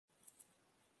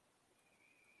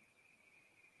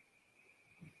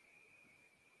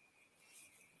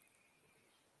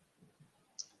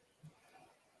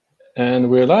And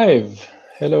we're live.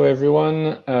 Hello,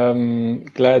 everyone.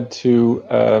 Glad to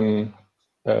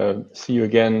see you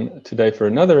again today for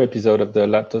another episode of the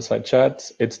Laptop Side Chat.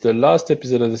 It's the last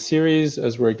episode of the series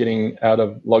as we're getting out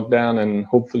of lockdown and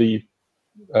hopefully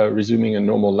resuming a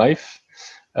normal life.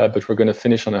 But we're going to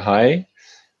finish on a high.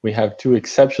 We have two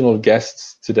exceptional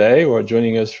guests today who are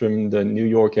joining us from the New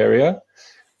York area.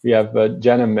 We have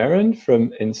Jana Meron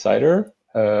from Insider.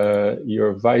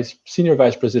 You're Senior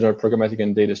Vice President of Programmatic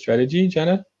and Data Strategy,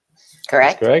 Jana.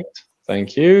 Correct. That's correct.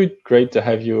 Thank you. Great to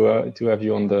have you on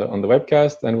the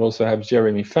webcast. And we also have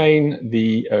Jeremy Fain,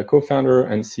 the co-founder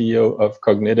and CEO of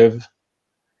Cognitiv.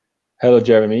 Hello,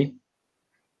 Jeremy.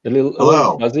 A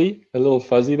little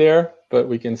fuzzy there, but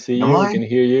we can see you, we can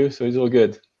hear you, so it's all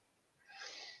good.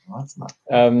 Well, that's not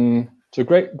so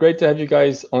great to have you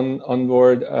guys on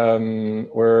board.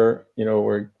 We're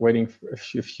waiting for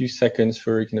a few seconds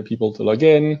for people to log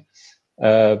in,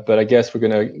 but I guess we're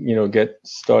gonna get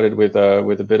started with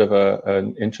a bit of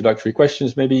an introductory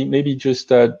questions. Maybe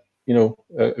just a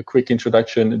quick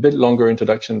introduction, a bit longer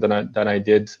introduction than I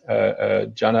did.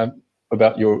 Jana,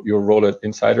 about your role at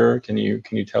Insider. Can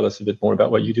you tell us a bit more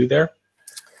about what you do there?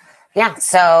 Yeah,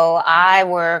 so I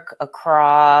work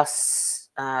across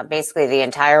basically the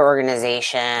entire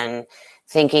organization,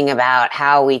 thinking about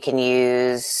how we can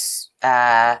use,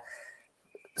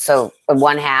 so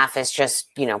one half is just,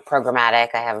 programmatic.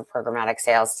 I have a programmatic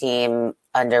sales team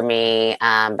under me,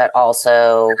 but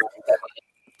also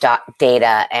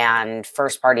data and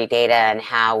first-party data and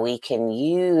how we can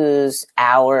use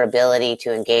our ability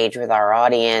to engage with our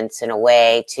audience in a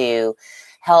way to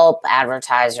help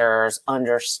advertisers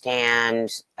understand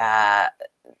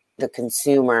the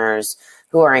consumers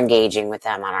who are engaging with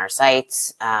them on our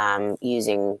sites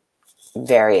using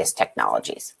various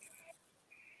technologies.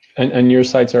 And your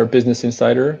sites are Business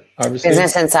Insider, obviously?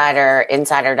 Business Insider,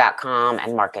 Insider.com,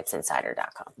 and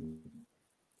MarketsInsider.com.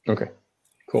 Okay,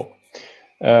 cool.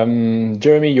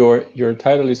 Jeremy, your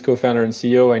title is co-founder and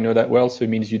CEO. I know that well, so it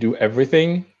means you do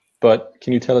everything. But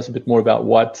can you tell us a bit more about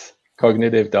what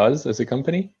Cognitiv does as a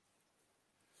company?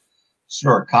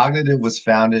 Sure. Cognitiv was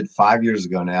founded 5 years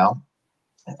ago now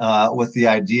with the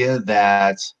idea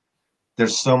that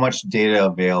there's so much data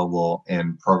available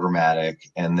in programmatic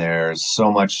and there's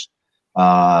so much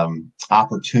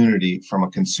opportunity from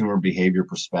a consumer behavior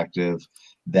perspective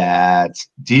that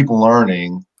deep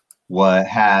learning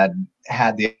had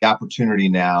the opportunity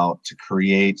now to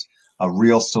create a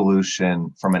real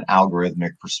solution from an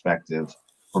algorithmic perspective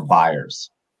for buyers.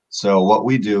 So what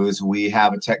we do is we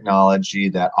have a technology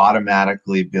that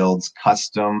automatically builds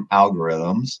custom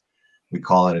algorithms. We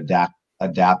call it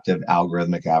adaptive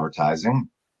algorithmic advertising.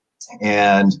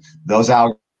 And those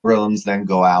algorithms then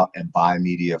go out and buy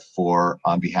media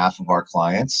on behalf of our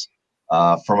clients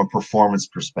from a performance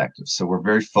perspective. So we're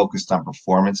very focused on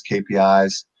performance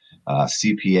KPIs,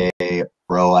 CPA,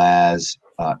 ROAS,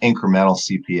 incremental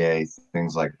CPA,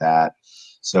 things like that.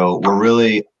 So we're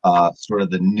really sort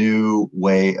of the new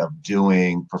way of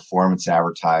doing performance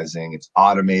advertising. It's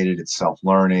automated, it's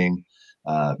self-learning,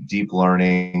 deep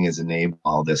learning is enabling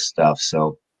all this stuff.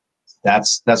 So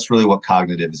that's really what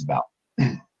Cognitiv is about.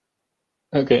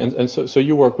 Okay, and so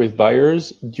you work with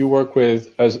buyers. Do you work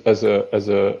with as a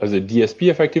DSP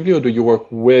effectively, or do you work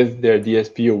with their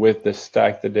DSP or with the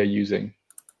stack that they're using?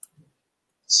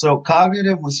 So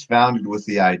Cognitiv was founded with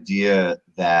the idea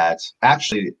that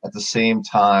actually at the same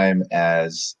time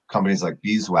as companies like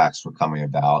Beeswax were coming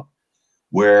about,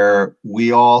 where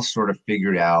we all sort of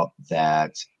figured out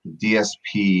that the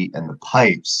DSP and the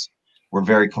pipes were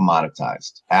very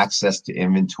commoditized. Access to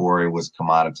inventory was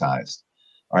commoditized.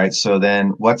 All right, so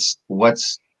then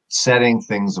what's setting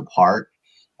things apart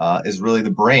is really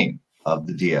the brain of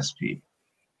the DSP.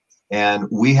 And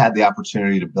we had the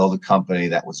opportunity to build a company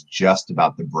that was just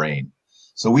about the brain.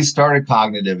 So we started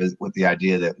Cognitiv with the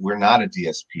idea that we're not a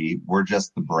DSP, we're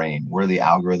just the brain. We're the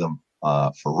algorithm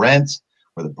for rent,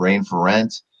 we're the brain for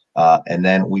rent, and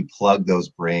then we plug those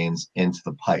brains into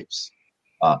the pipes.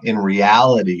 In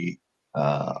reality,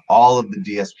 all of the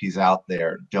DSPs out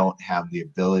there don't have the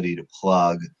ability to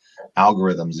plug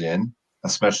algorithms in,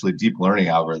 especially deep learning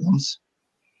algorithms.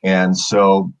 And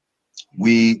so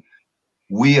we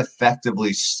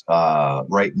effectively,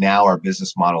 right now, our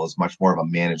business model is much more of a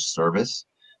managed service,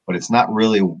 but it's not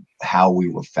really how we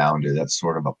were founded. That's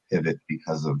sort of a pivot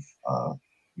because of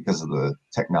the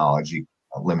technology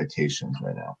limitations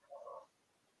right now.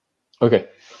 Okay,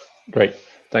 great.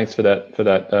 Thanks for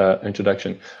that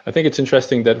introduction. I think it's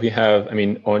interesting that we have,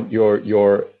 on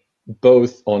your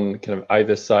both on kind of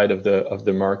either side of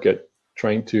the market,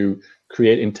 trying to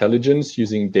create intelligence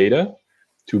using data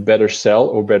to better sell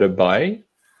or better buy.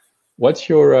 what's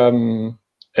your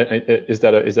is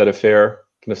that a fair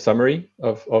kind of summary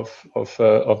of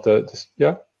the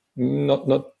yeah?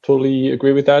 Not totally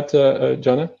agree with that,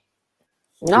 Jana?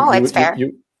 No, it's fair.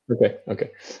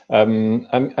 Okay.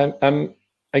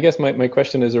 I guess my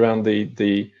question is around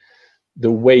the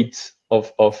weight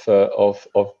of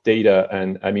data,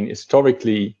 and I mean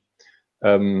historically,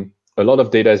 a lot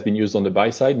of data has been used on the buy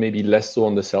side, maybe less so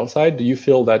on the sell side. Do you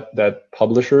feel that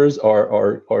publishers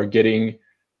are getting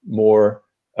more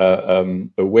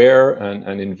aware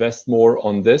and invest more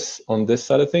on this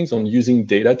side of things, on using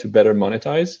data to better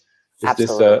monetize?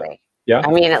 Absolutely. Yeah.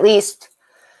 I mean, at least,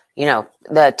 you know,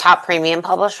 the top premium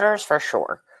publishers for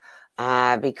sure.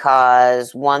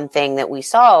 Because one thing that we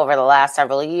saw over the last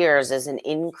several years is an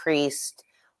increased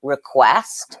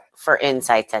request for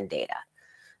insights and data,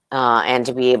 and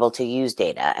to be able to use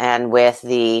data. And with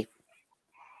the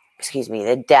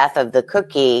death of the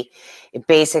cookie, it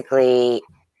basically,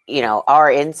 you know,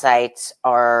 our insights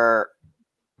are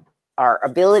our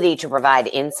ability to provide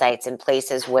insights in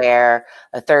places where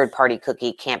a third-party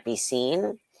cookie can't be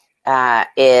seen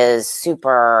is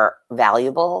super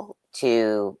valuable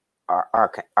to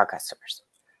our customers.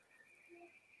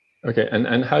 Okay,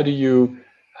 and how do you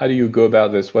go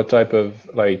about this? What type of,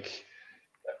 like,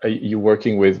 are you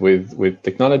working with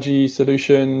technology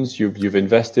solutions? You've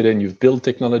invested in, you've built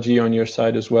technology on your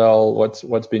side as well.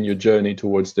 What's been your journey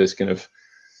towards this kind of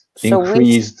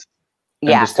increased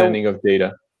understanding of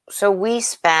data? So we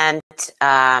spent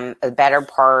a better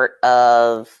part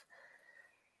of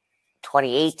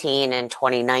 2018 and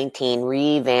 2019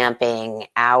 revamping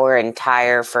our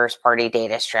entire first-party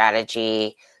data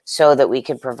strategy so that we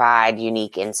could provide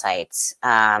unique insights.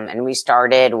 And we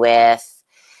started with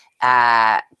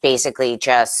basically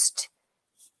just,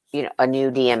 you know, a new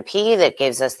DMP that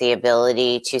gives us the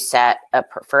ability to set a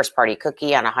first-party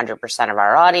cookie on 100% of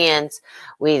our audience.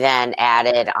 We then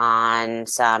added on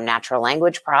some natural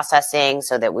language processing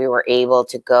so that we were able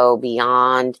to go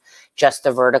beyond just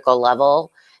the vertical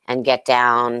level and get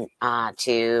down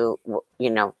to, you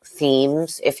know,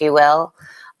 themes, if you will,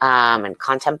 and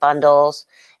content bundles.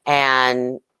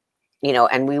 And, you know,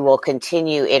 and we will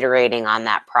continue iterating on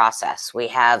that process. We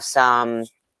have some,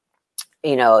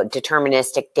 you know,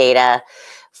 deterministic data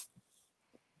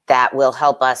that will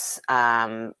help us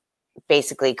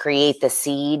basically create the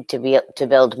seed to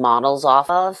build models off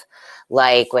of,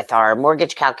 like with our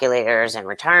mortgage calculators and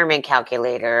retirement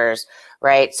calculators,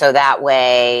 right? So that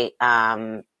way,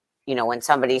 you know, when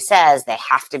somebody says they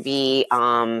have to be,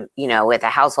 you know, with a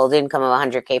household income of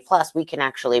 100K plus, we can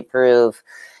actually prove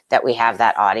that we have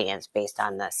that audience based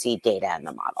on the seed data and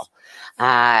the model.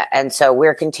 And so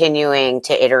we're continuing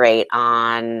to iterate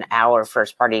on our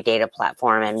first party data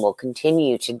platform, and we'll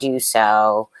continue to do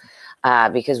so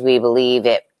because we believe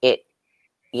it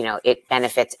you know, it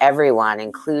benefits everyone,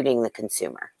 including the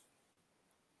consumer.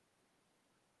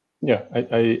 Yeah,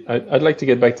 I'd like to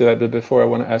get back to that, but before I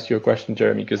want to ask you a question,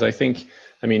 Jeremy, because I think,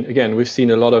 I mean, again, we've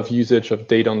seen a lot of usage of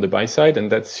data on the buy side,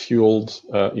 and that's fueled,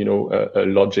 you know,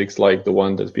 logics like the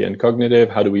one that's behind Cognitiv.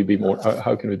 How do we be more?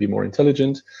 How can we be more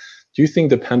intelligent? Do you think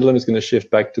the pendulum is going to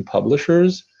shift back to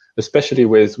publishers, especially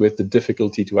with the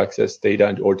difficulty to access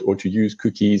data or to use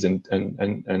cookies and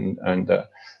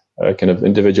kind of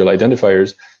individual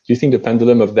identifiers? Do you think the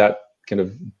pendulum of that kind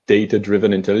of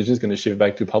data-driven intelligence is going to shift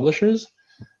back to publishers?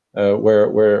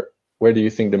 Where do you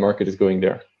think the market is going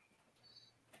there?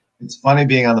 It's funny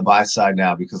being on the buy side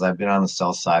now because I've been on the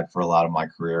sell side for a lot of my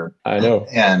career. I know.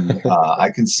 And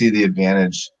I can see the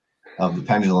advantage of the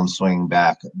pendulum swinging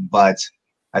back. But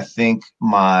I think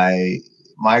my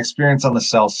experience on the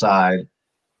sell side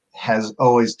has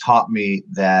always taught me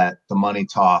that the money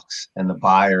talks and the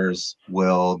buyers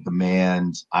will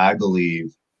demand, I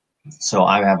believe. So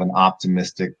I have an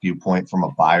optimistic viewpoint from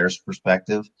a buyer's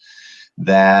perspective,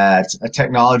 that a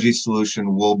technology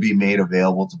solution will be made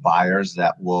available to buyers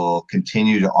that will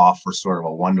continue to offer sort of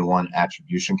a one-to-one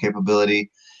attribution capability.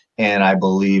 And I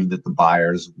believe that the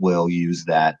buyers will use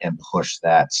that and push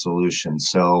that solution.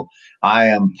 So I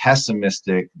am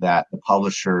pessimistic that the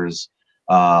publishers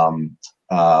will,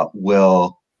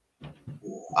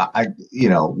 you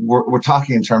know, we're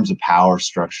talking in terms of power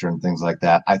structure and things like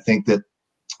that. I think that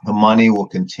the money will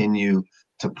continue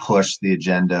to push the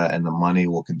agenda, and the money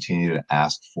will continue to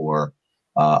ask for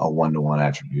a one-to-one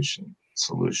attribution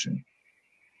solution.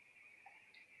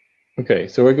 Okay,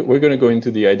 so we're going to go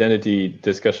into the identity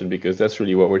discussion because that's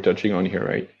really what we're touching on here,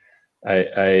 right?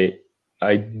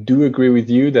 I do agree with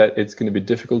you that it's going to be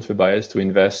difficult for buyers to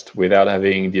invest without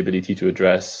having the ability to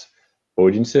address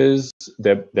audiences.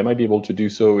 They might be able to do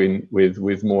so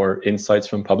with more insights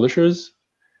from publishers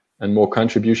and more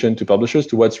contribution to publishers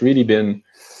to what's really been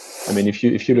I mean, if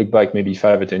you look back maybe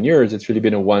 5 or 10 years, it's really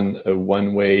been a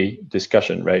one-way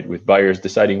discussion, right? With buyers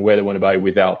deciding where they want to buy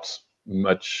without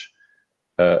much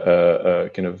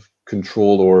kind of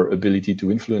control or ability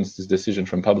to influence this decision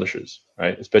from publishers,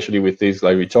 right? Especially with things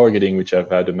like retargeting, which have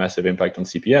had a massive impact on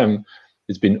CPM.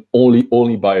 It's been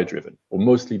only buyer-driven, or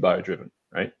mostly buyer-driven,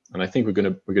 right? And I think we're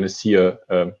gonna see a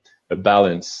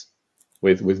balance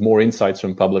with more insights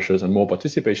from publishers and more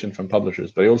participation from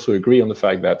publishers. But I also agree on the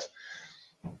fact that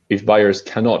if buyers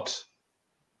cannot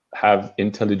have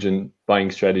intelligent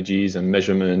buying strategies and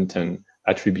measurement and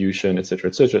attribution, et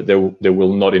cetera, they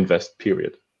will not invest,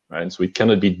 period. Right? And so it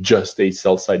cannot be just a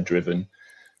sell-side driven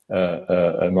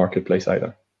marketplace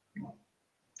either.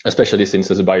 Especially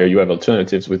since as a buyer, you have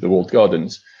alternatives with the walled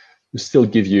gardens who still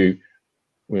give you,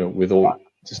 with all,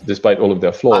 despite all of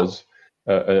their flaws,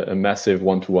 a massive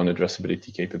one-to-one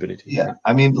addressability capability. Yeah,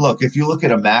 I mean, look, if you look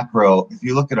at a macro, if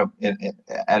you look at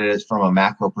it from a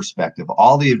macro perspective,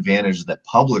 all the advantage that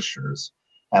publishers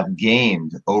have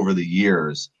gained over the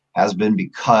years has been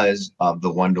because of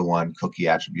the one-to-one cookie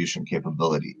attribution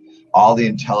capability. All the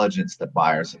intelligence that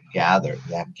buyers have gathered,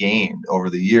 that have gained over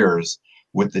the years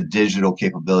with the digital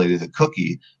capability of the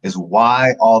cookie is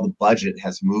why all the budget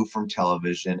has moved from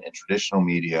television and traditional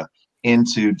media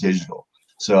into digital.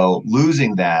 So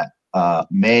losing that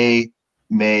may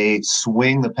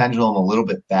swing the pendulum a little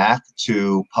bit back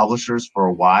to publishers for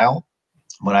a while,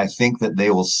 but I think that they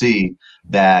will see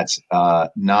that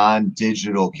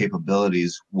non-digital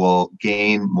capabilities will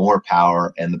gain more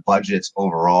power, and the budgets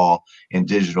overall in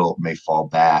digital may fall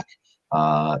back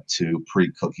to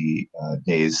pre-cookie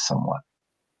days somewhat.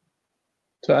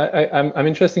 So I'm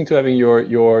interested to having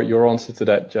your answer to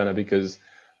that, Jana, because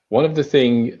one of the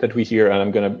things that we hear, and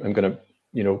I'm gonna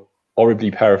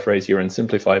horribly paraphrase here and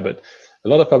simplify, but a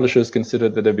lot of publishers consider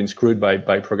that they've been screwed by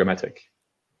programmatic,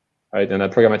 right? And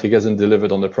that programmatic hasn't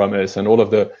delivered on the promise, and all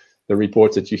of the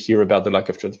reports that you hear about the lack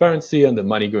of transparency and the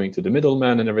money going to the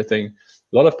middleman and everything,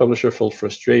 a lot of publishers feel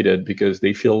frustrated because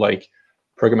they feel like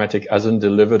programmatic hasn't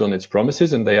delivered on its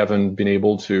promises and they haven't been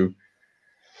able to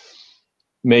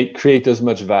create as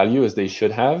much value as they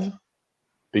should have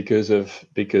because of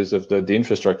the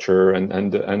infrastructure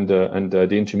and the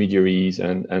intermediaries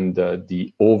and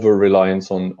the over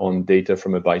reliance on data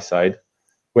from a buy side.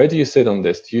 Where do you sit on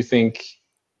this? Do you think,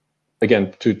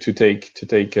 again, to take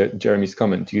Jeremy's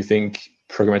comment, do you think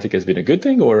programmatic has been a good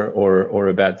thing or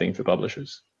a bad thing for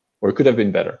publishers, or it could have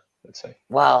been better, let's say?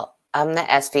 Well, I'm the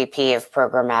SVP of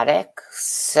programmatic,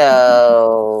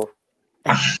 so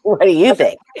what do you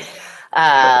think?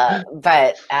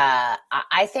 But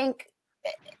I think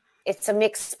it's a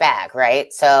mixed bag,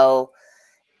 right? So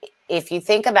if you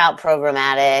think about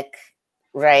programmatic,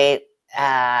 right,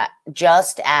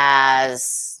 just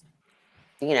as,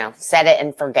 set it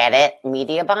and forget it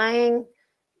media buying,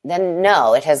 then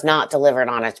no, it has not delivered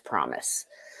on its promise.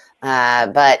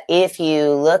 But if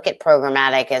you look at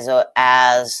programmatic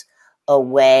as a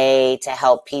way to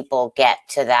help people get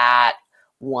to that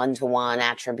one-to-one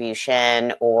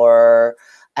attribution, or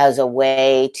as a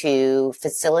way to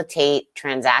facilitate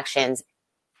transactions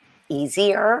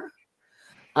easier,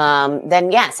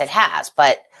 then yes, it has.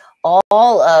 But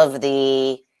all of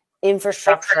the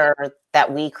infrastructure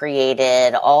that we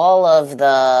created, all of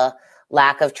the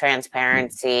lack of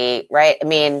transparency, right? I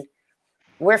mean,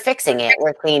 we're fixing it,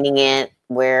 we're cleaning it,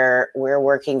 we're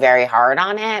working very hard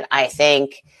on it. I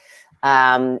think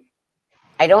I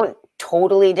don't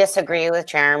totally disagree with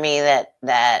Jeremy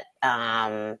that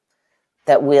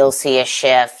we'll see a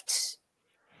shift,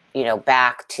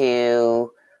 back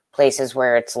to places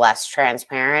where it's less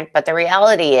transparent. But the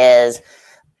reality is,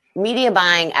 media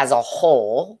buying as a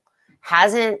whole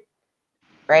hasn't,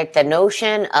 right? The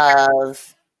notion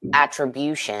of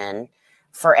attribution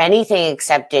for anything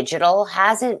except digital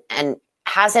hasn't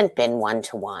been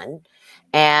one-to-one.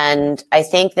 And I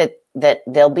think that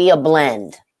there'll be a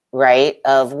blend, right,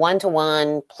 of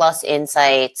one-to-one plus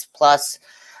insights plus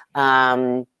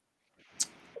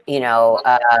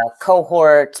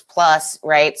cohorts plus,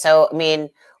 right? So I mean,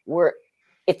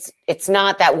 it's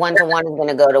not that one-to-one is going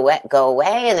to go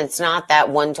away, and it's not that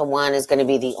one-to-one is going to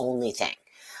be the only thing.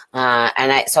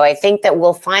 So I think that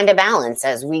we'll find a balance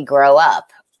as we grow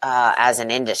up as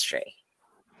an industry.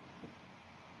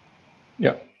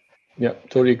 Yeah,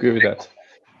 totally agree with that.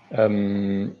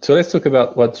 So let's talk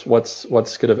about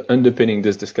what's kind of underpinning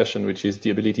this discussion, which is the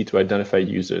ability to identify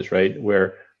users, right?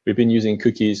 Where we've been using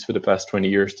cookies for the past 20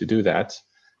 years to do that.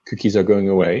 Cookies are going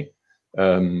away.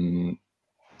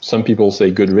 Some people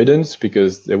say good riddance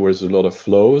because there was a lot of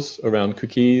flows around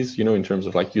cookies, in terms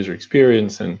of like user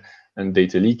experience and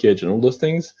data leakage and all those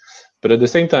things. But at the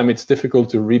same time, it's difficult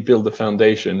to rebuild the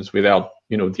foundations without,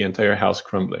 the entire house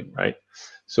crumbling, right?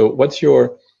 So what's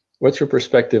your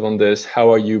perspective on this?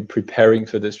 How are you preparing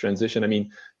for this transition? I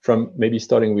mean, from maybe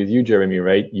starting with you, Jeremy,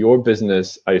 right? Your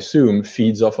business, I assume,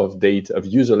 feeds off of data, of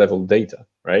user level data,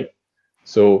 right?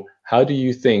 So how do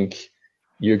you think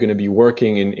you're going to be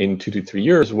working in 2 to 3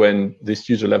 years when this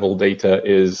user level data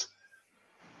is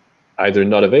either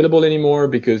not available anymore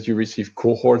because you receive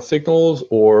cohort signals,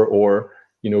 or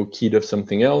keyed of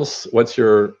something else? What's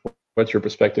your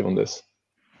perspective on this?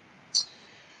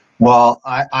 Well,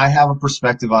 I have a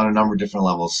perspective on a number of different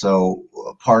levels. So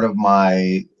part of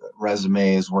my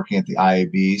resume is working at the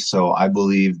IAB. So I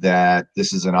believe that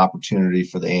this is an opportunity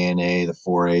for the ANA, the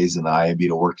 4As, and the IAB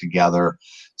to work together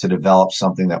to develop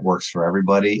something that works for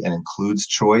everybody and includes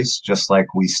choice, just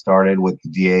like we started with the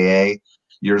DAA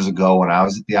years ago when I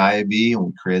was at the IAB and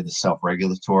we created the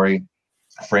self-regulatory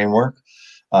framework.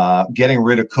 Getting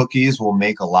rid of cookies will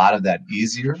make a lot of that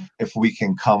easier if we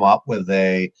can come up with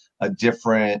a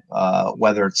different,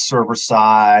 whether it's server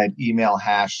side, email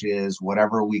hashes,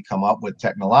 whatever we come up with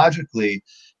technologically,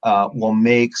 will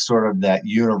make sort of that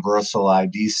universal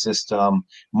ID system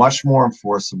much more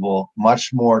enforceable,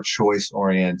 much more choice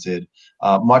oriented,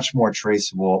 much more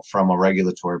traceable from a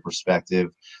regulatory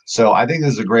perspective. So I think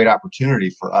this is a great opportunity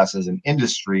for us as an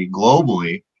industry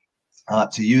globally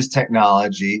to use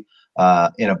technology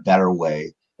in a better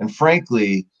way, and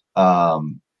frankly,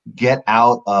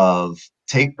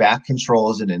 take back control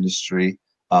as an industry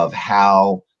of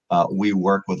how we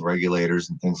work with regulators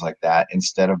and things like that,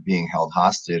 instead of being held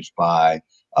hostage by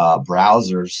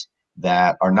browsers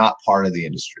that are not part of the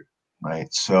industry,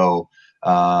 right? So,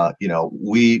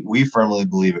 we firmly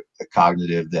believe at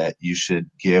Cognitiv that you should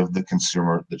give the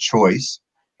consumer the choice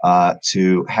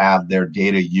to have their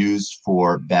data used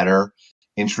for better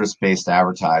interest-based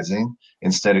advertising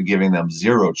instead of giving them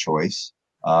zero choice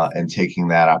and taking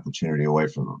that opportunity away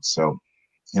from them. So,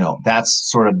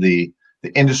 that's sort of the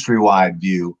industry-wide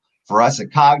view. For us at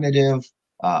Cognitiv,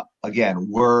 again,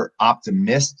 we're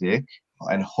optimistic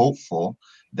and hopeful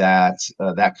that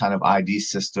that kind of ID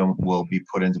system will be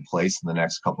put into place in the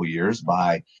next couple of years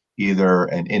by either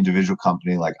an individual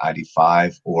company like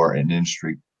ID5 or an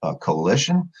industry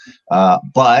coalition.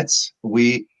 But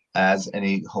we, as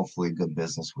any hopefully good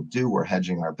business would do, we're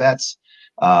hedging our bets.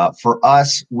 For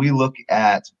us, we look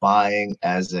at buying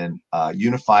as an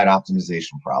unified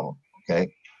optimization problem,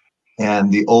 okay?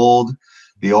 And the old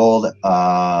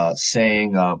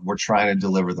saying of we're trying to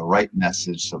deliver the right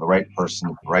message to the right person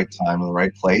at the right time in the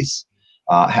right place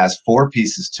has 4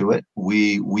 pieces to it.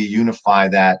 We unify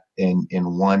that in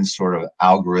one sort of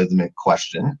algorithmic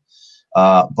question.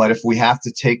 But if we have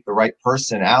to take the right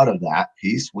person out of that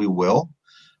piece, we will.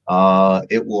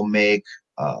 It will make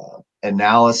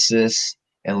analysis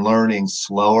and learning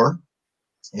slower.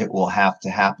 It will have to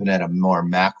happen at a more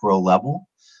macro level.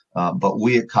 But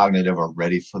we at Cognitiv are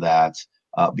ready for that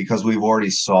because we've already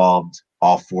solved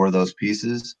all 4 of those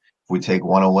pieces. If we take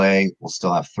one away, we'll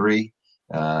still have 3,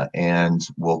 and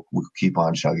we'll keep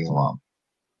on chugging along.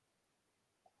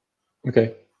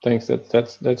 Okay, thanks.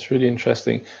 That's really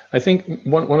interesting. I think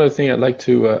one other thing I'd like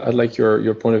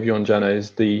your point of view on, Jana,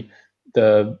 is the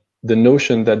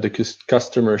notion that the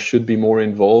customer should be more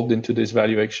involved into this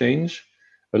value exchange.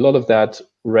 A lot of that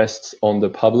rests on the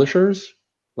publishers.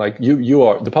 Like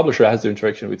the publisher has the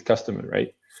interaction with customer,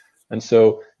 right? And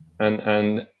so,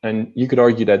 and you could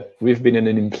argue that we've been in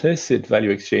an implicit value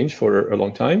exchange for a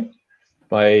long time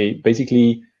by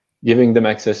basically giving them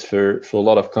access for a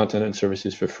lot of content and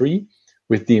services for free,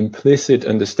 with the implicit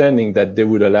understanding that they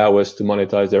would allow us to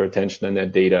monetize their attention and their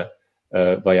data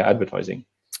via advertising.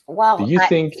 Well, do you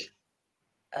think?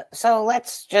 So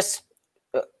let's just.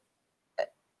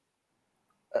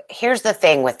 Here's the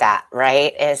thing with that,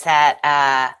 right? Is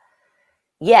that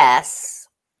yes,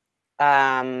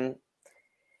 I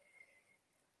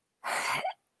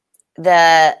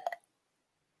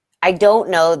don't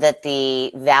know that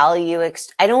the value.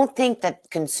 I don't think that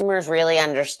consumers really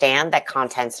understand that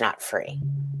content's not free.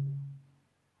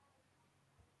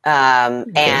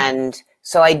 Okay. And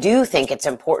so I do think it's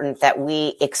important that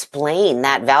we explain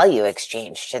that value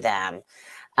exchange to them.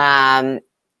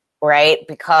 Right?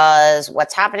 Because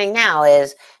what's happening now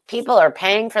is people are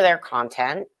paying for their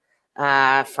content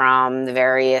from the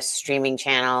various streaming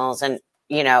channels and,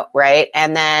 right?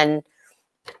 And then,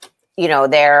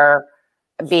 they're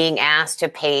being asked to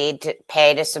pay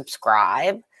to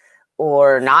subscribe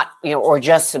or not, or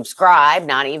just subscribe,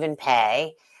 not even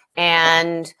pay.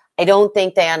 And I don't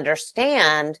think they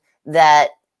understand that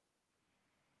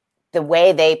the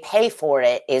way they pay for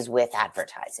it is with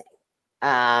advertising.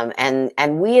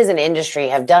 And we as an industry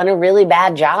have done a really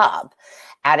bad job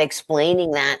at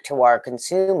explaining that to our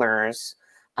consumers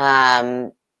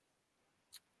But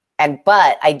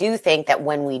I do think that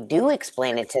when we do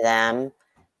explain it to them,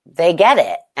 they get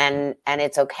it, and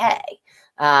it's okay.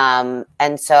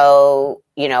 And so,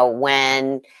 you know,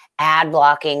 when ad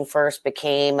blocking first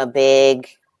became a big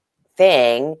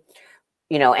thing,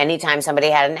 you know, anytime somebody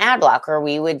had an ad blocker,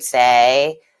 we would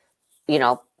say, you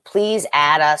know, please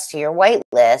add us to your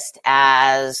whitelist,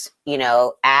 as, you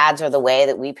know, ads are the way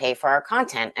that we pay for our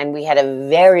content. And we had a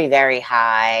very, very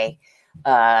high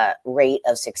rate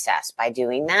of success by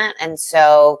doing that. And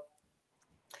so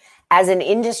as an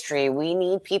industry, we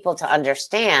need people to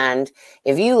understand,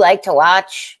 if you like to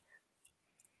watch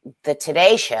the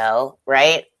Today Show,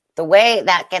 right? The way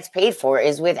that gets paid for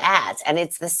is with ads. And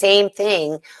it's the same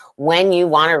thing when you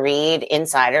want to read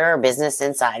Insider or Business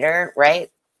Insider,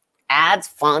 right? Ads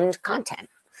fund content.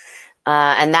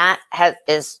 And that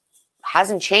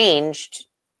hasn't changed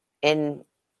in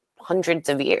hundreds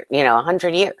of years, you know,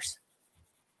 100 years.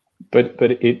 But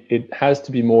it has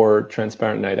to be more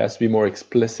transparent now. It has to be more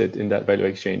explicit in that value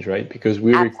exchange, right? Because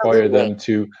we require them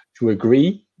to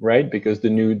agree, right? Because the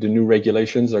new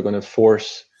regulations are going to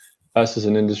force us as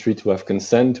an industry to have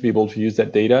consent to be able to use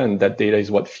that data, and that data is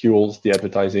what fuels the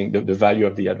advertising, the value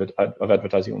of the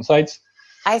advertising on sites.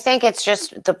 I think it's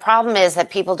just, the problem is that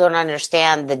people don't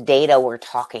understand the data we're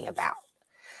talking about,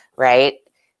 right?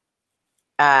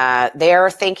 They're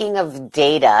thinking of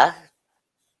data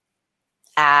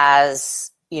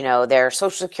as, you know, their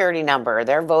social security number,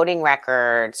 their voting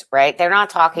records, right? They're not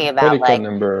talking about like,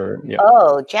 number, yeah.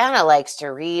 Oh, Jana likes to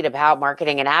read about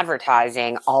marketing and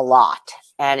advertising a lot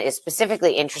and is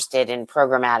specifically interested in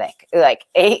programmatic, like,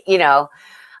 you know,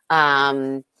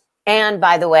 and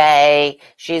by the way,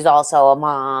 she's also a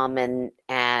mom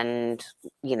and,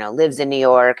 you know, lives in New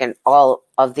York and all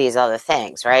of these other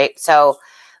things, right? So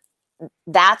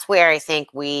that's where I think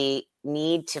we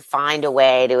need to find a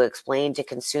way to explain to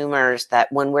consumers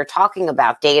that when we're talking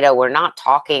about data, we're not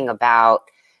talking about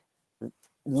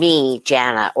me,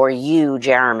 Jana, or you,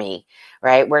 Jeremy,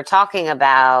 right? We're talking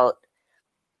about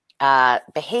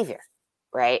behavior,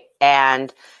 right?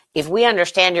 And if we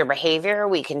understand your behavior,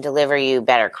 we can deliver you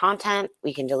better content.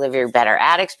 We can deliver you better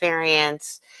ad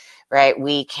experience, right?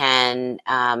 We can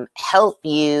help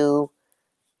you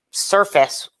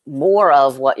surface more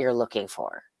of what you're looking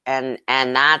for. And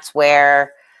that's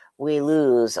where we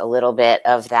lose a little bit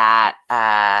of that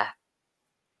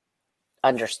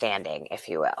understanding, if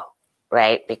you will,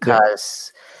 right?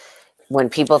 Because when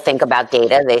people think about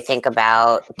data, they think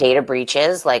about data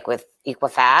breaches like with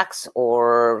Equifax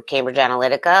or Cambridge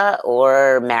Analytica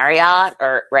or Marriott,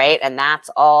 or right, and that's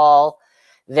all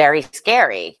very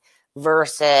scary.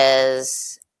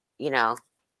 Versus, you know,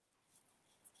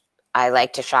 I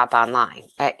like to shop online.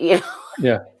 You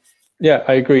know. Yeah,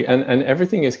 I agree, and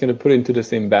everything is going to put into the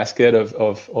same basket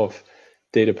of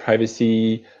data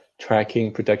privacy,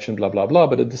 tracking, protection, blah blah blah.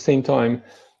 But at the same time,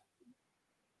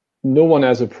 no one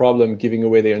has a problem giving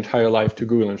away their entire life to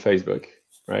Google and Facebook,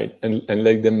 right? And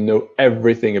letting them know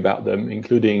everything about them,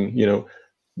 including, you know,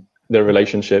 their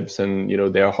relationships and, you know,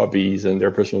 their hobbies and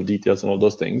their personal details and all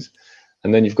those things.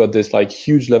 And then you've got this like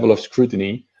huge level of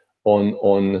scrutiny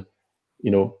on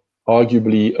you know,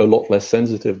 arguably a lot less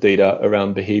sensitive data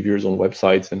around behaviors on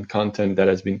websites and content that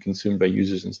has been consumed by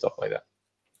users and stuff like that.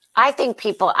 I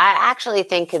actually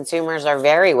think consumers are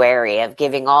very wary of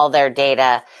giving all their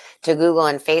data to Google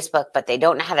and Facebook, but they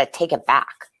don't know how to take it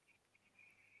back.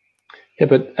 Yeah,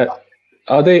 but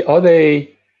are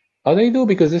they though?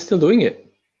 Because they're still doing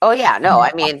it. Oh yeah, no,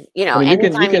 I mean, you know, you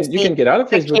can get out of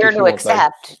Facebook if you want.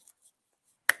 Accept.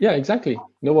 Yeah, exactly.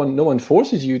 No one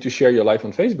forces you to share your life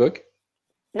on Facebook.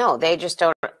 No, they just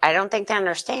don't. I don't think they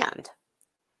understand.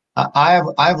 I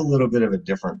have a little bit of a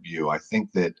different view. I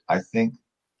think that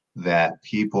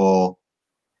people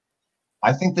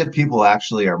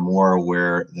actually are more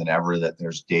aware than ever that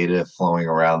there's data flowing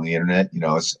around the internet. You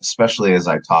know, especially as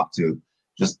I talk to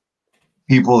just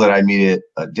people that I meet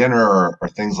at dinner or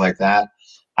things like that.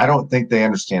 I don't think they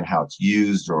understand how it's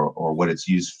used or what it's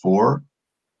used for.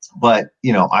 But,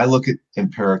 you know, I look at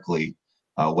empirically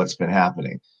what's been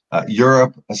happening.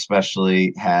 Europe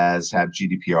especially has had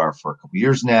GDPR for a couple of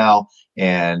years now,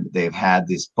 and they've had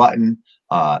this button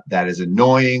that is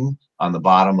annoying on the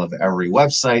bottom of every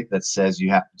website that says you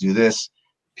have to do this.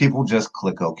 People just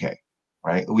click OK,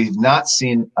 right? We've not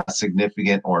seen a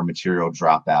significant or material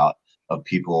dropout of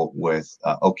people with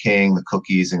okaying the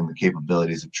cookies and the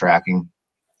capabilities of tracking.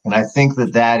 And I think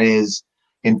that is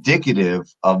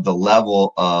indicative of the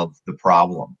level of the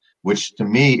problem, which to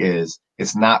me is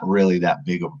it's not really that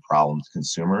big of a problem to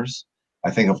consumers. I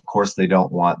think, of course, they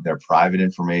don't want their private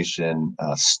information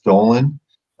stolen.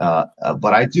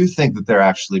 But I do think that they're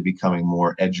actually becoming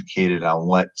more educated on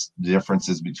what the difference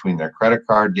is between their credit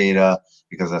card data,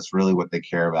 because that's really what they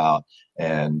care about,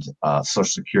 and social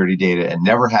security data, and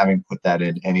never having put that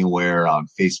in anywhere on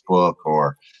Facebook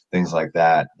or things like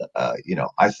that.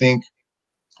 I think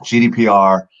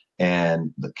GDPR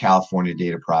and the California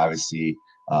data privacy,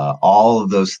 all of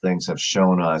those things have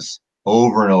shown us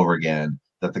over and over again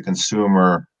that the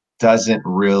consumer doesn't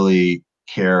really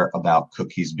care about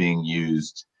cookies being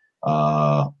used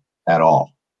at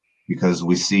all, because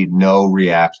we see no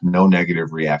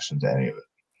negative reaction to any of it.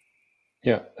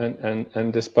 Yeah,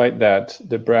 and despite that,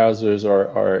 the browsers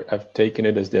have taken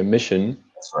it as their mission.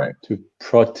 That's right. To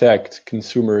protect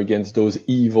consumer against those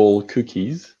evil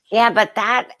cookies. Yeah, but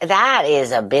that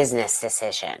is a business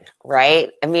decision,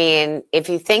 right? I mean, if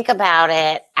you think about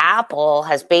it, Apple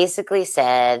has basically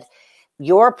said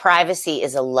your privacy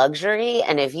is a luxury,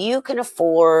 and if you can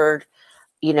afford,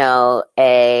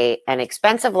 an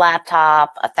expensive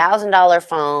laptop, $1,000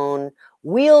 phone,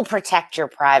 we'll protect your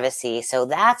privacy. So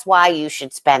that's why you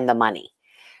should spend the money,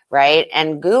 right?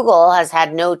 And Google has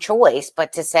had no choice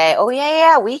but to say, oh,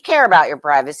 yeah, we care about your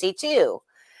privacy too,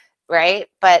 right?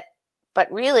 But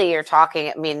really you're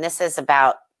talking, I mean,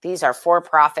 these are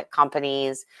for-profit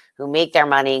companies who make their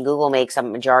money. Google makes a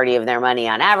majority of their money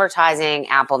on advertising.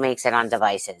 Apple makes it on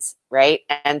devices, right?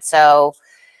 And so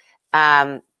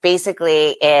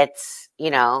basically it's,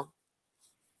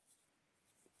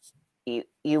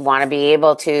 you want to be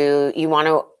able to, you want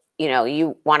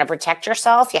to protect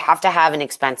yourself, you have to have an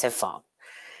expensive phone.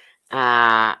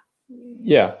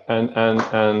 Yeah, and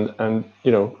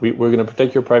we're going to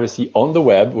protect your privacy on the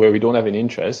web where we don't have an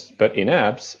interest, but in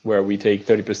apps where we take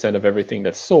 30% of everything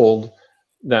that's sold,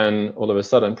 then all of a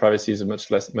sudden privacy is much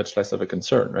less of a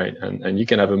concern, right? And you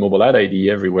can have a mobile ad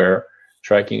ID everywhere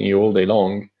tracking you all day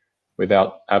long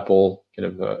without Apple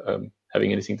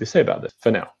having anything to say about this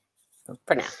for now.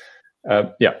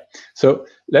 Yeah. So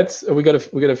we got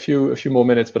a few more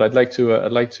minutes, but I'd like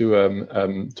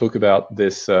to talk about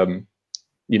this.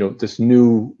 This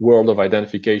new world of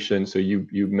identification. So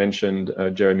you mentioned,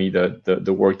 Jeremy,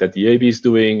 the work that the AB is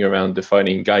doing around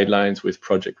defining guidelines with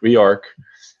Project ReArc.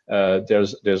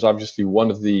 There's obviously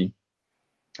one of the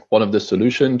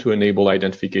solution to enable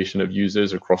identification of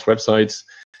users across websites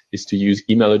is to use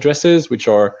email addresses, which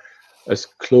are as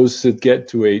close as it get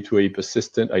to a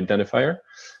persistent identifier.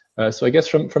 So I guess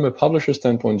from a publisher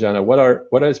standpoint, Jana,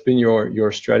 what has been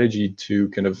your strategy to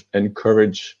kind of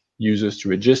encourage users to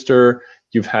register?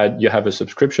 You have a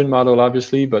subscription model,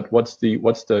 obviously, but what's the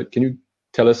can you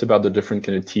tell us about the different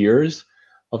kind of tiers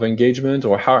of engagement,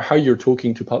 or how you're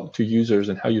talking to users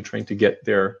and how you're trying to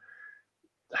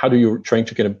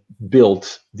kind of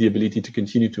build the ability to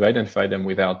continue to identify them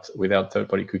without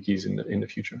third-party cookies in the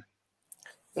future?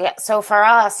 Yeah, so for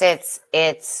us, it's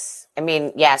I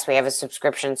mean, yes, we have a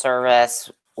subscription service.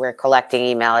 We're collecting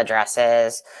email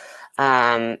addresses,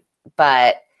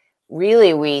 but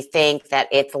really, we think that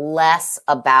it's less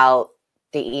about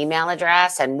the email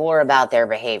address and more about their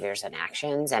behaviors and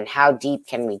actions and how deep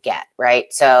can we get,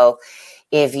 right? So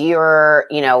if you're,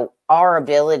 our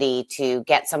ability to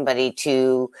get somebody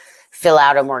to fill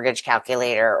out a mortgage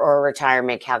calculator or a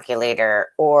retirement calculator,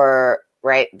 or,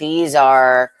 right, these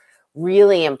are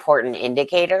really important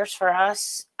indicators for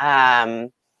us.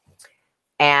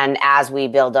 And as we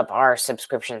build up our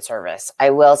subscription service, I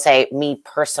will say, me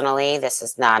personally, this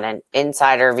is not an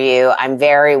insider view, I'm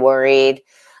very worried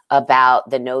about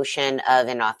the notion of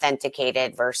an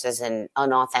authenticated versus an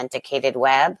unauthenticated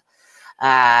web,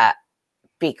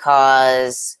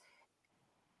 because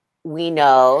we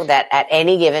know that at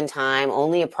any given time,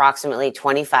 only approximately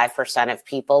 25% of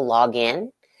people log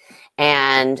in.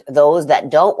 And those that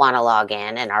don't want to log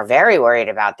in and are very worried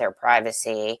about their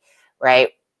privacy, right?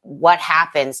 What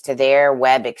happens to their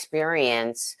web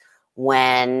experience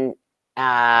when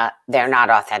they're not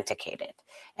authenticated?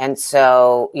 And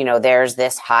so, there's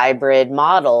this hybrid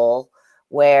model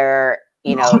where,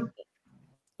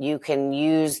 you can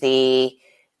use the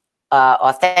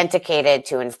authenticated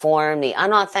to inform the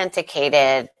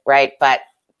unauthenticated, right? But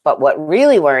what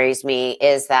really worries me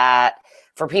is that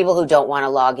for people who don't want to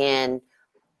log in,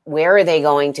 where are they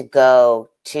going to go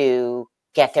to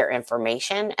get their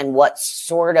information, and what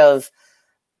sort of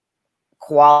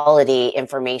quality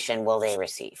information will they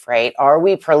receive, right? Are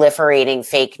we proliferating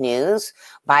fake news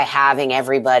by having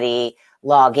everybody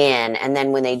log in, and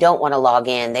then when they don't want to log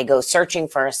in, they go searching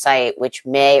for a site which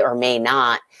may or may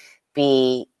not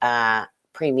be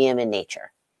premium in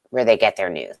nature, where they get their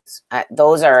news?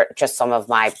 Those are just some of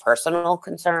my personal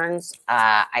concerns.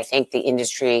 I think the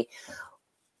industry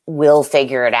will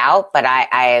figure it out, but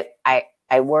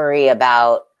I worry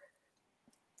about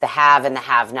the have and the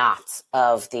have-nots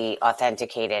of the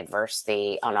authenticated versus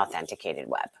the unauthenticated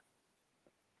web.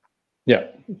 Yeah,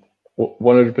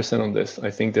 100% on this.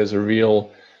 I think there's a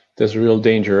real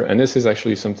danger, and this is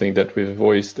actually something that we've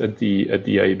voiced at the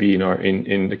IAB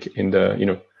in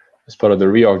the as part of the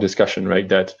reorg discussion, right?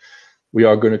 That we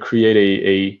are going to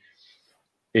create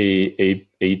a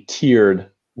tiered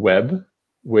web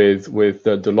with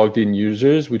the logged in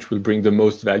users, which will bring the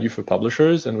most value for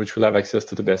publishers and which will have access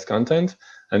to the best content.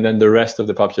 And then the rest of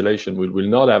the population will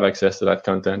not have access to that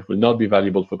content, will not be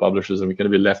valuable for publishers, and we're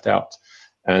going to be left out.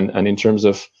 And in terms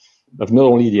of not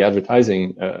only the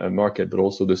advertising market, but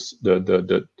also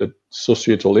the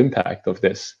societal impact of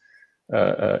this,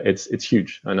 it's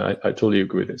huge. And I totally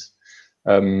agree with this.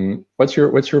 What's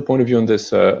your point of view on this,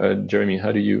 Jeremy?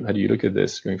 How do you look at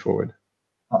this going forward?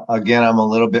 Again, I'm a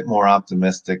little bit more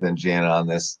optimistic than Jana on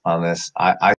this.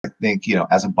 I think,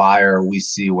 as a buyer, we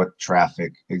see what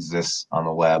traffic exists on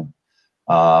the web.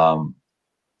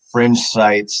 Fringe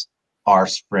sites are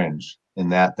fringe in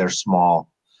that they're small.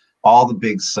 All the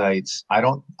big sites, I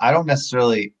don't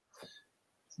necessarily,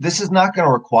 this is not going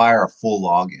to require a full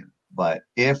login, but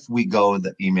if we go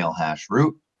the email hash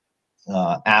route,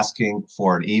 asking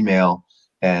for an email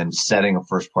and setting a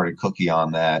first-party cookie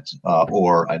on that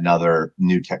or another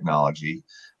new technology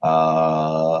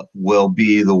will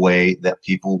be the way that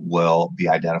people will be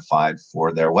identified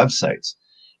for their websites.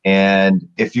 And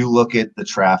if you look at the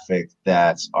traffic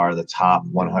that are the top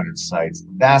 100 sites,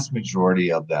 the vast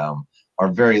majority of them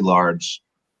are very large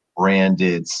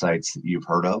branded sites that you've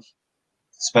heard of,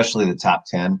 especially the top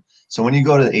 10. So when you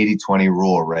go to the 80-20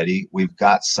 rule already, we've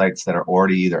got sites that are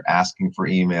already either asking for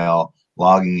email,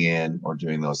 logging in, or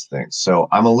doing those things. So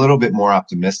I'm a little bit more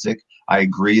optimistic. I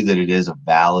agree that it is a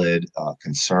valid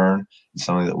concern and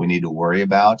something that we need to worry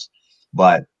about.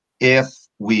 But if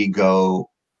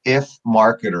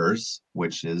marketers,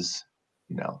 which is,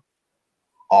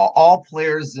 all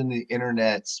players in the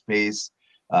internet space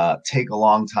take a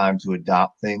long time to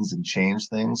adopt things and change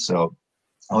things. So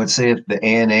I would say if the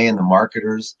ANA and the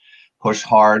marketers push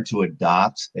hard to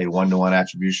adopt a one-to-one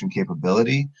attribution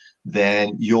capability,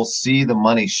 then you'll see the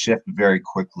money shift very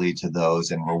quickly to those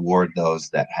and reward those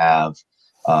that have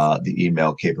the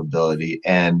email capability.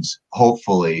 And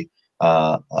hopefully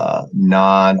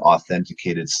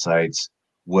non-authenticated sites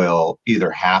will either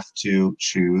have to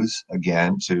choose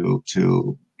again to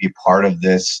be part of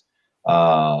this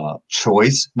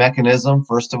choice mechanism,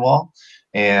 first of all,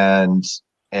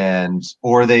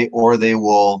 or they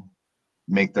will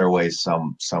make their way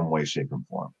some way, shape, and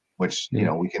form, which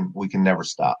we can never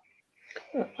stop.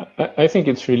 I think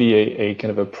it's really a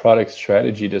kind of a product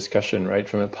strategy discussion, right?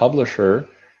 From a publisher,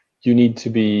 you need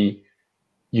to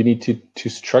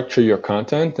structure your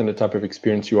content and the type of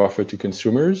experience you offer to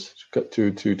consumers,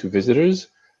 to visitors,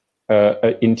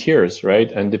 in tiers,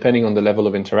 right? And depending on the level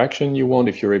of interaction you want,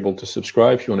 if you're able to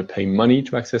subscribe, if you want to pay money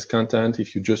to access content,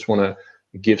 if you just want to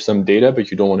give some data but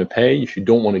you don't want to pay, if you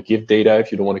don't want to give data,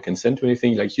 if you don't want to consent to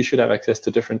anything, like you should have access to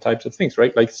different types of things,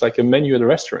 right? Like it's like a menu at a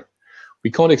restaurant.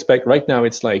 We can't expect right now,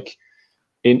 it's like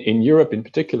in Europe in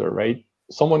particular, right?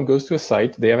 Someone goes to a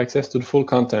site, they have access to the full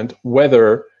content,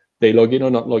 whether they log in or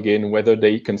not log in, whether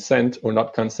they consent or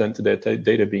not consent to their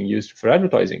data being used for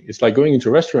advertising. It's like going into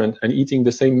a restaurant and eating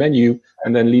the same menu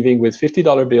and then leaving with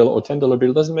 $50 bill or $10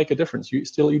 bill. Doesn't make a difference. You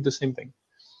still eat the same thing.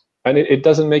 And it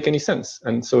doesn't make any sense.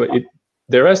 And so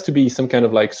there has to be some kind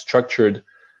of like structured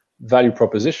value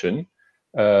proposition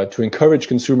to encourage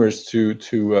consumers to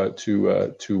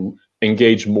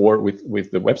engage more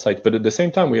with the website. But at the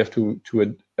same time, we have to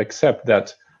accept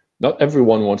that not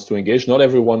everyone wants to engage. Not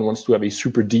everyone wants to have a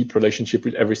super deep relationship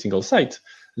with every single site.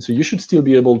 And so you should still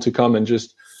be able to come and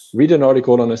just read an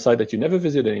article on a site that you never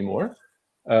visit anymore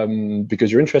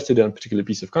because you're interested in a particular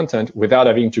piece of content without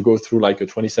having to go through like a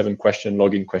 27-question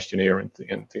login questionnaire and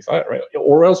things like that, right?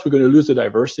 Or else we're going to lose the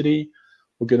diversity.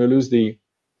 We're going to lose the,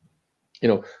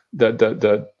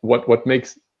 what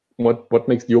makes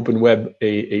the open web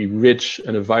a rich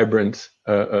and a vibrant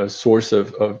source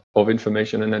of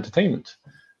information and entertainment.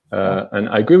 And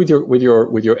I agree with your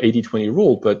 80-20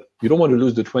 rule, but you don't want to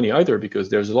lose the 20 either, because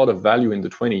there's a lot of value in the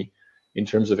 20 in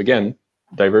terms of, again,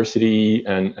 diversity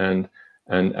and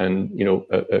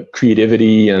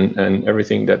creativity and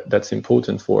everything that's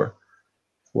important for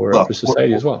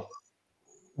society as well.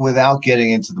 Without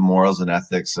getting into the morals and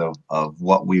ethics of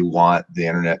what we want the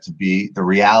internet to be, the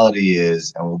reality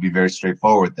is, and we'll be very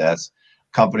straightforward with this,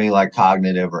 a company like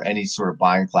Cognitiv or any sort of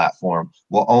buying platform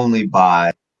will only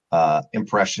buy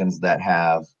impressions that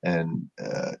have, and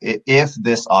if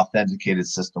this authenticated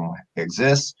system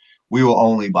exists, we will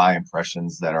only buy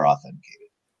impressions that are authenticated.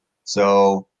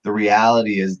 So the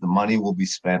reality is the money will be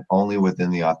spent only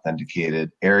within the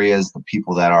authenticated areas. The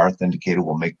people that are authenticated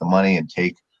will make the money and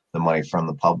take the money from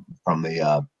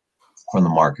the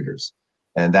marketers.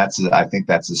 And I think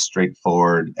that's as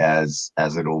straightforward as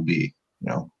it will be, you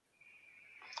know.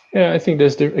 Yeah, I think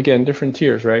there's again different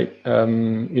tiers, right?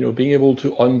 You know, being able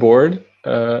to onboard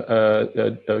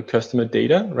customer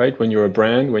data, right? When you're a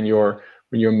brand, when you're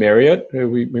Marriott,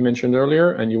 we mentioned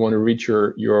earlier, and you want to reach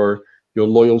your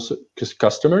loyal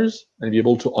customers and be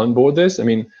able to onboard this. I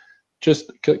mean,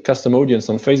 just custom audience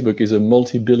on Facebook is a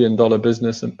multi-billion-dollar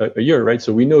business a year, right?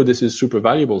 So we know this is super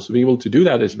valuable. So being able to do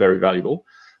that is very valuable,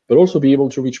 but also be able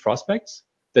to reach prospects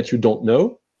that you don't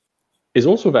know is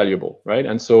also valuable, right?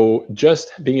 And so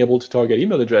just being able to target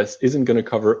email address isn't going to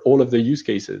cover all of the use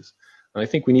cases. And I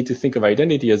think we need to think of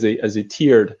identity as a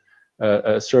tiered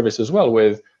service as well,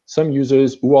 with some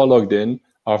users who are logged in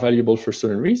are valuable for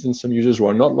certain reasons. Some users who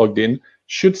are not logged in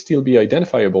should still be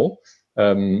identifiable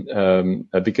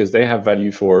because they have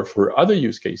value for other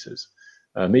use cases,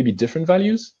 maybe different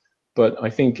values. But I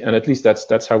think, and at least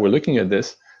that's how we're looking at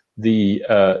this, the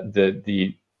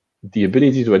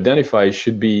ability to identify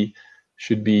should be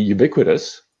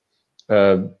ubiquitous,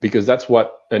 because that's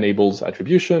what enables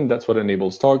attribution, that's what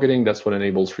enables targeting, that's what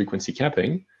enables frequency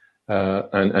capping.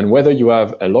 And whether you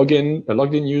have logged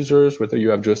in users, whether you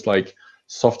have just like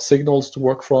soft signals to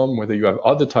work from, whether you have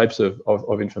other types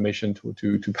of information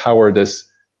to power this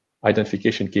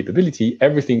identification capability,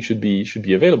 everything should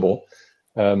be available,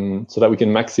 so that we can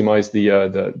maximize the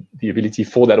ability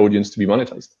for that audience to be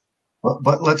monetized.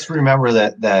 But let's remember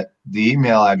that the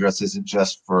email address isn't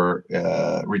just for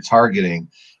retargeting.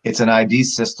 It's an ID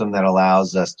system that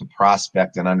allows us to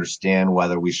prospect and understand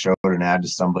whether we showed an ad to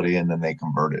somebody and then they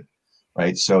converted,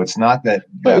 right? So it's not that.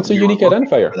 But it's a unique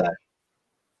identifier.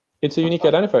 It's a unique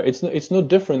identifier. It's no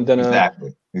different than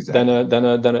exactly.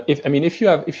 if you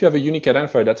have a unique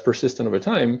identifier that's persistent over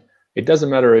time, it doesn't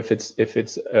matter if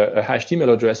it's a hashed email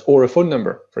address or a phone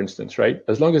number, for instance, right?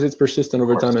 As long as it's persistent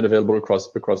over time and available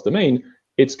across domain,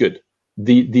 it's good.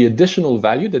 The additional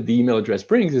value that the email address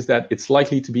brings is that it's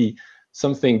likely to be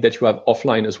something that you have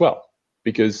offline as well,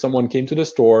 because someone came to the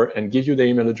store and gave you the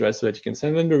email address so that you can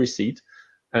send them the receipt,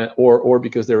 or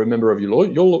because they're a member of your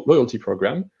loyalty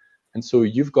program, and so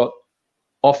you've got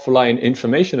offline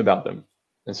information about them,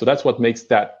 and so that's what makes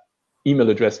that email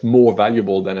address more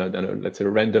valuable than a let's say a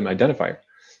random identifier.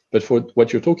 But for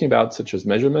what you're talking about, such as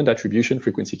measurement, attribution,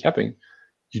 frequency capping,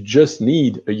 you just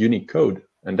need a unique code,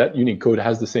 and that unique code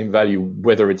has the same value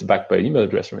whether it's backed by an email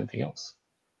address or anything else.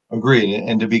 Agreed.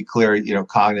 And to be clear, you know,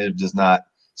 Cognitiv does not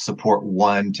support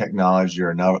one technology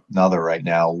or another right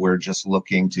now. We're just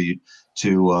looking to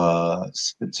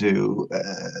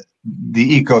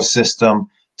the ecosystem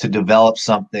to develop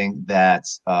something that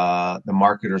the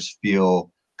marketers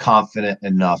feel confident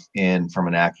enough in from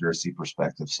an accuracy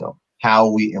perspective. So how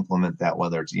we implement that,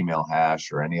 whether it's email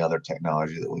hash or any other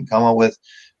technology that we can come up with,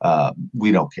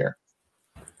 we don't care.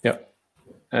 Yeah,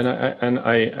 and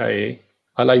I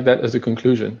like that as a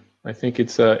conclusion. I think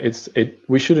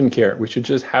we shouldn't care. We should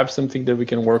just have something that we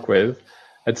can work with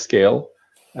at scale,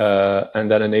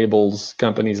 and that enables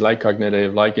companies like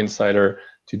Cognitiv, like Insider,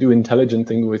 to do intelligent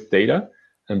things with data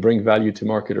and bring value to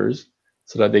marketers,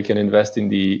 so that they can invest in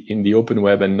the open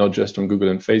web and not just on Google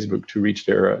and Facebook to reach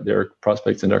their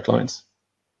prospects and their clients.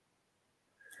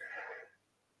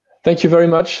 Thank you very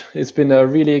much. It's been a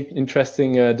really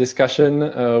interesting discussion.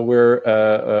 We're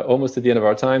almost at the end of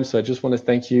our time, so I just want to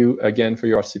thank you again for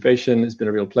your participation. It's been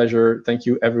a real pleasure. Thank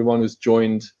you everyone who's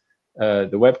joined the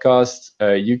webcast.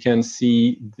 You can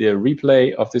see the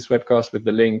replay of this webcast with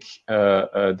the link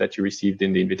that you received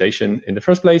in the invitation in the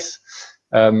first place.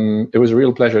 It was a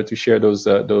real pleasure to share those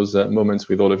moments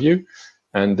with all of you.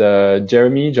 And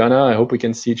Jeremy, Jana, I hope we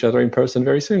can see each other in person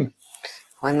very soon.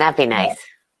 Wouldn't that be nice?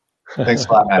 Thanks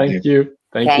a lot, Matthew.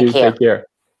 Thank you. Take care.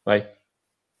 Bye.